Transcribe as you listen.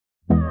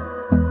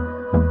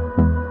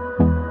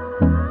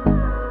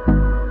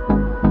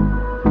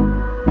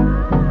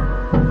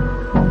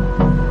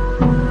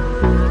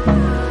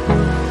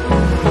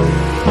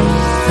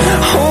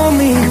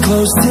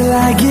close till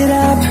I get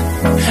up.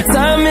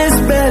 Time is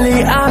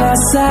barely on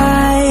our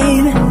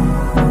side.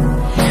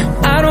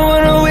 I don't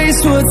wanna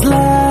waste what's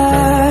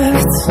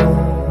left.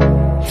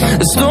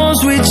 The storms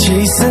we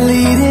chase are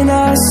leading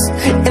us,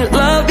 and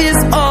love is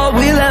all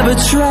we'll ever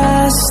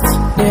trust.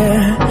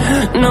 Yeah,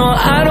 no,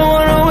 I don't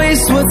wanna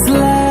waste what's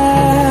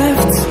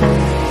left.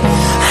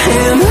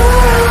 And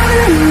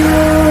on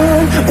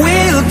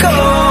we'll go,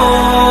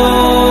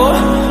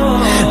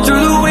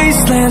 through the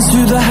wastelands,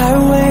 through the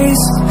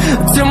highways,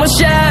 till my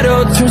shadow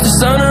turns to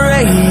sun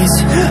rays.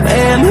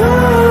 And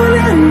on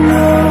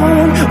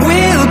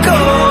we'll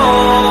go,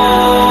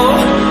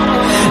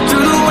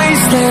 through the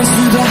wastelands,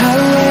 through the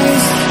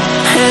highways,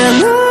 and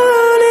on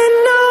we'll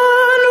go.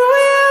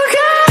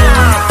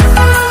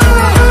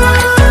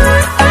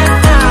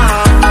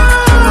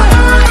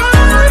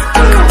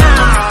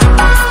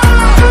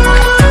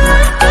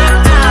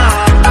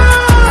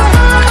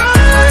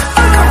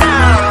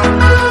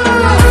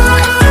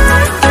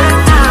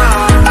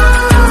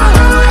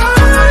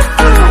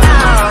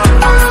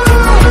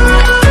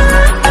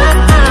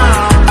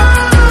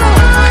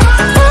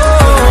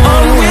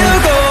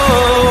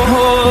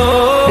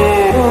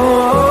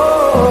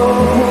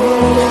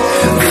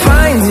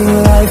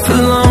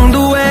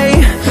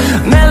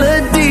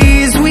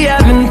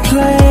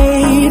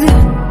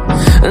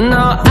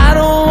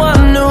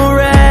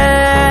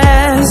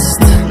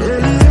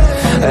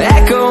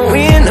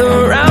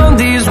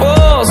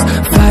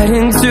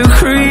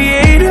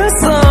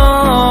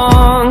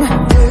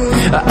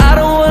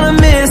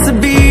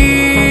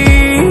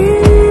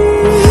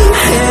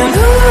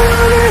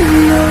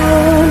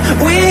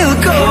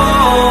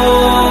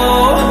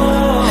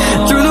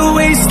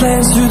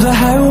 Through the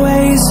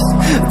highways,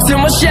 till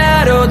my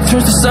shadow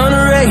turns to sun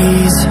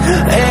rays.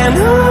 And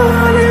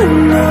on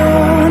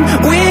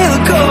we'll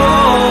go,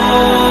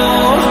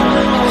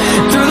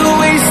 through the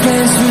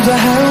wastelands, through the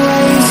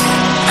highways,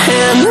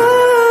 and on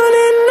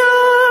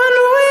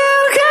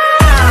we'll go.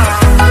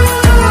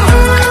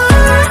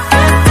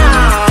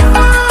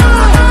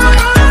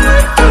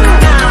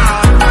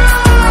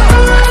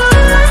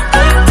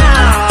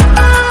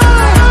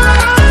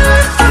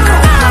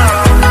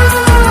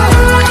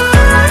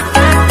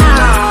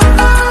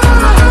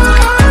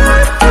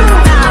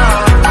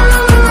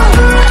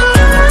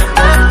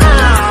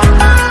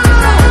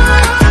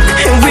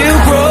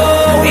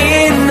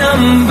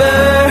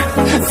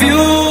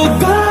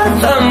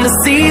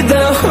 See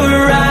the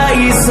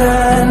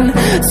horizon,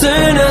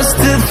 turn us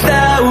to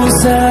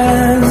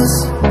thousands,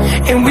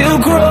 and we'll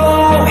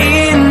grow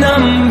in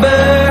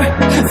number,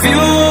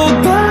 fueled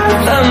by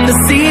them to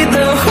see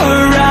the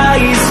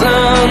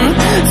horizon,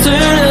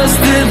 turn us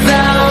to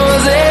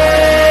thousands.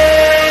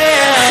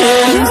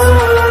 And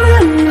on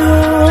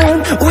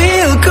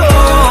we'll go,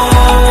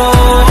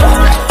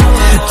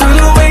 through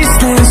the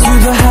wastelands,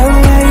 through the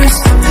highways,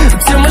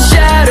 till my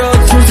shadow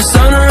turns to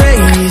sun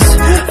rays.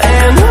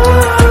 And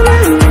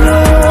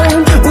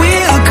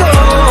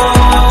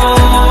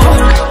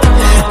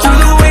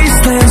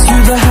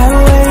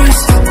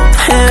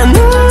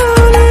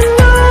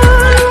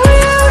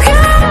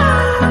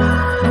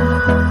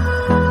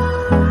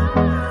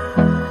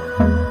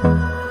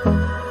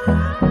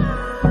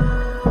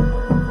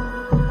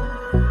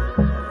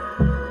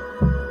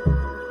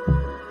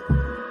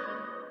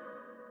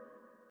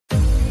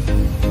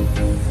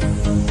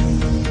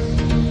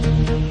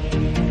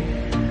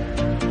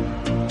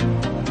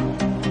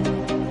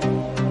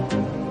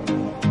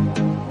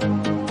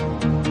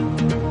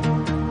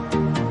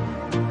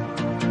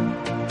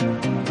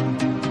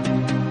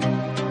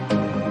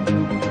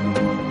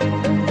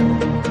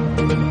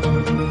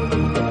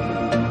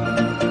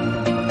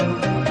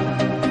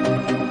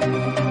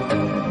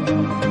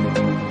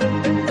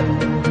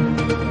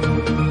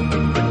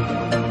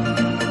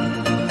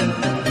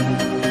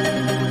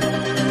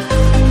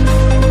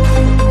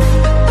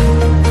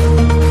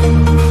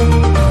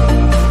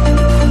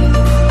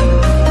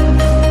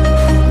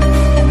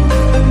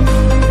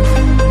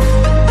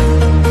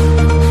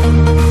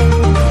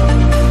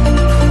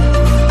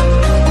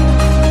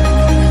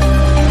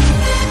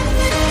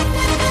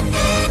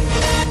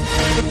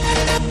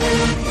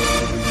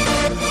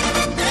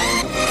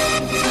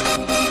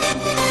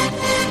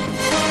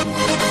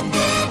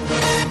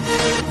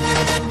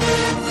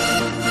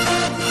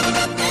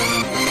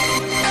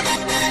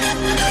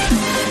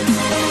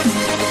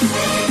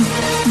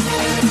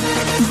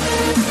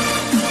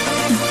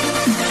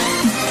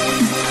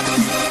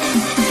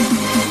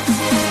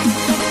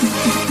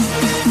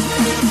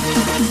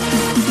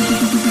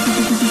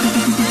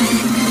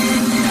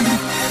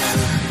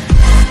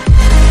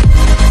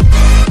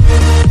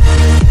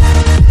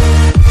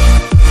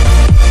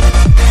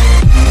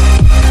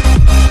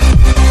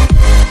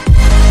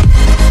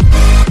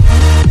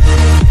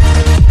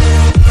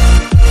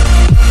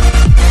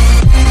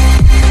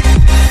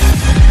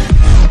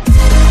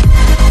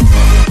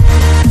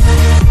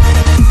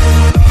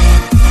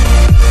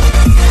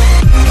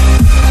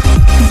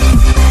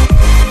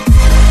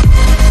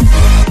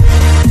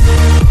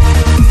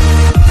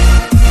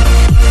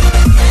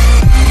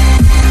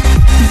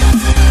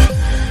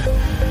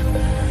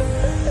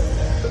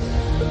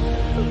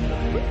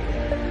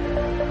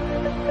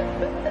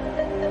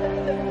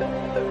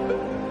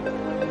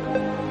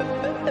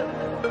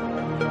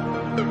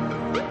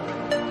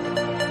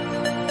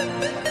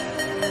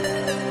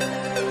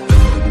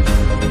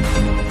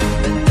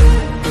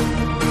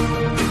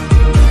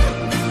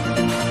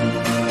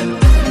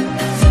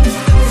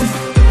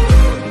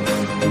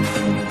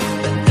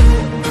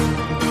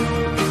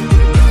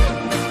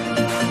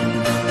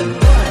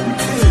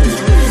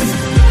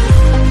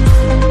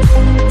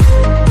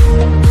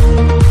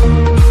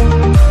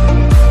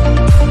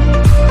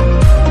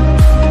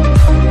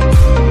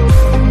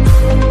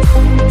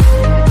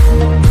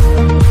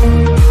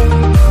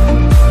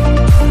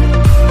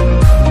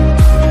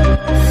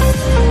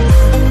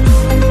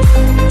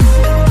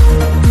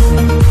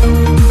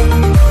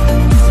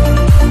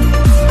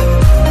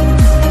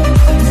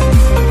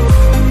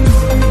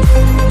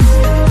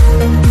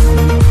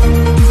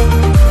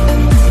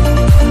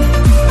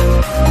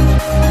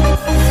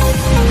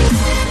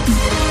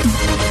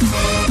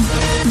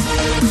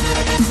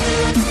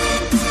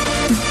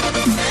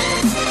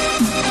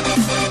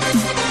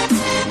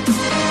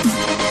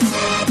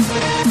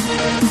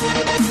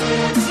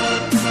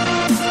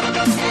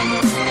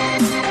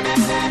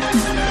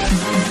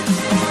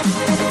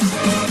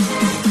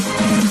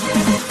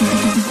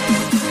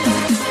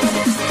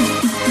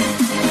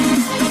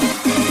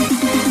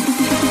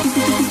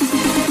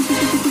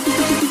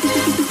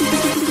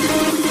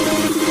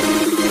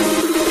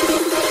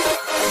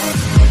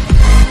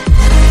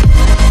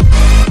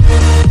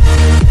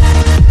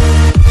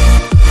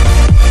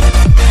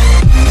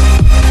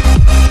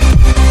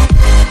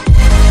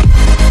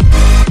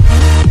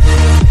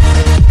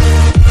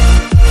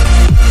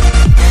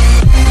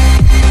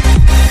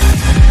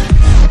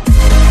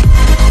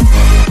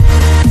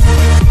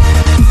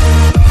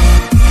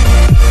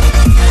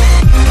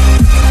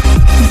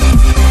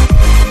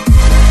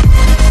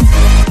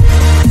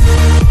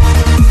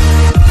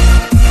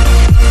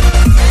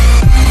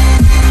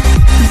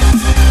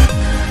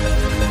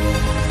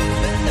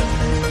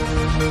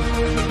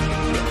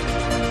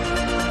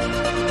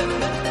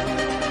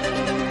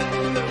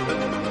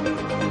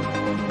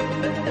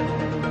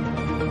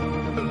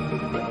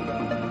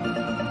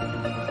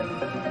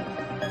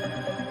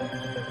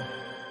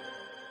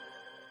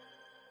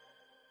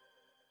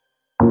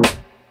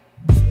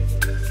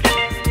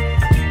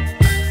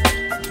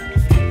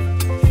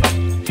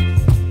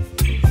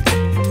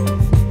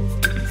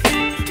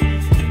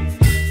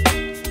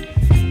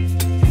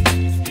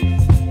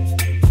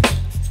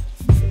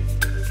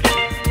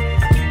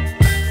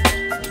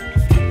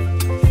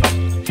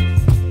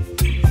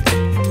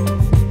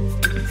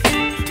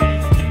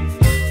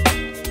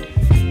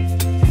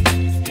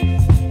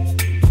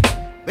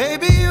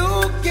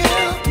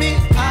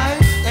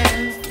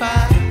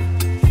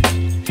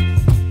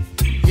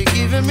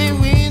me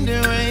wind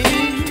and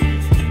rain.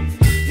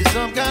 You're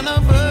some kind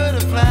of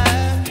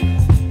butterfly.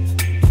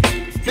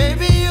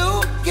 Baby, you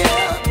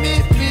give me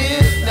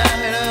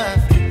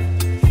midnight.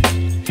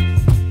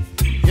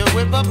 You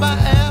whip up my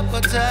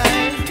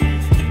appetite.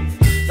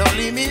 Don't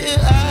leave me here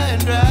high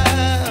and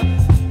dry.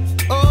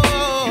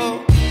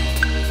 Oh,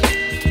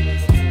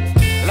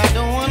 well, I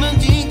don't wanna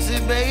jinx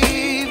it,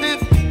 baby.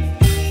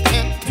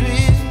 Can't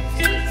twist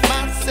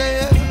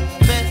myself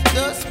at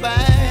the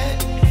spine.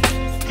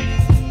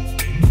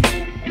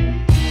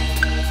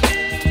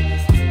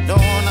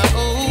 Don't wanna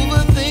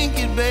overthink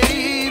it,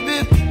 baby.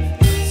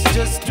 It's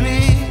just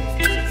twist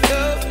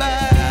your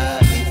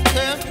body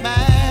and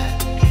mine.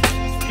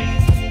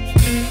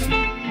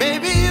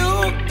 Baby, you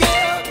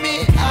give me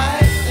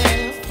ice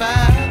and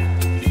fire.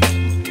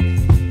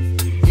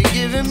 You're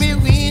giving me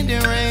wind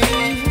and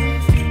rain.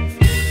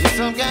 You're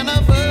some kind of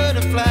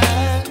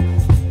butterfly.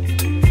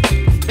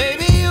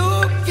 Baby, you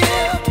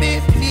give me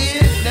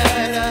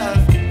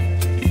midnight.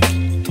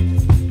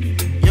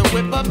 You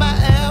whip up my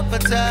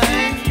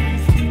appetite.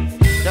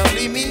 Don't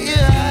leave me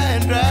here high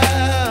and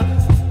dry.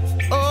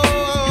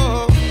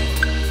 Oh,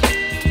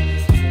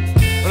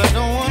 but I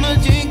don't wanna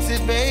jinx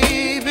it,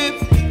 baby.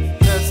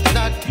 Let's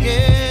not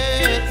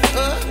get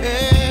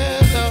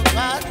ahead of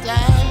my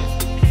time.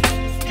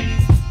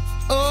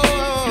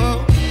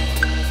 Oh,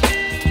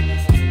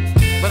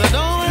 but I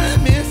don't wanna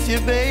miss you,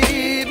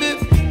 baby.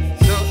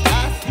 So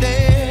I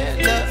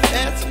stand up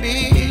and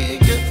speak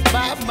just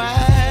my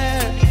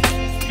mind.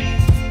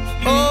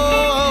 Oh.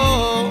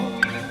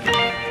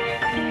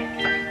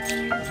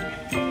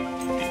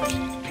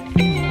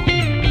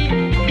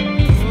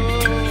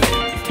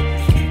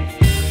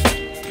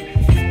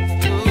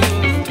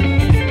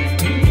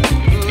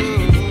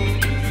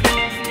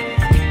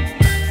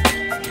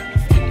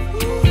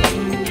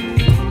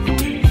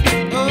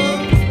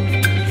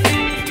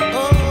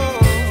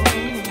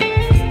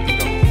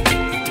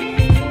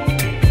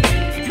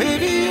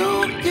 Baby, you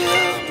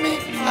give me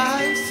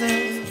ice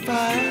and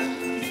fire.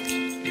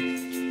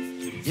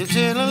 You're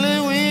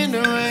chilling wind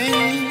and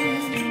rain.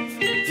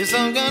 You're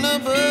some kind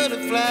of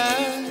butterfly.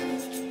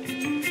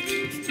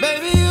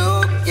 Baby, you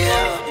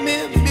give me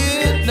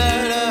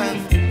midnight.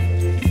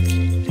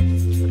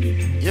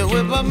 You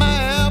whip up my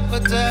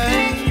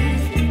appetite.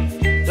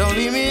 Don't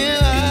leave me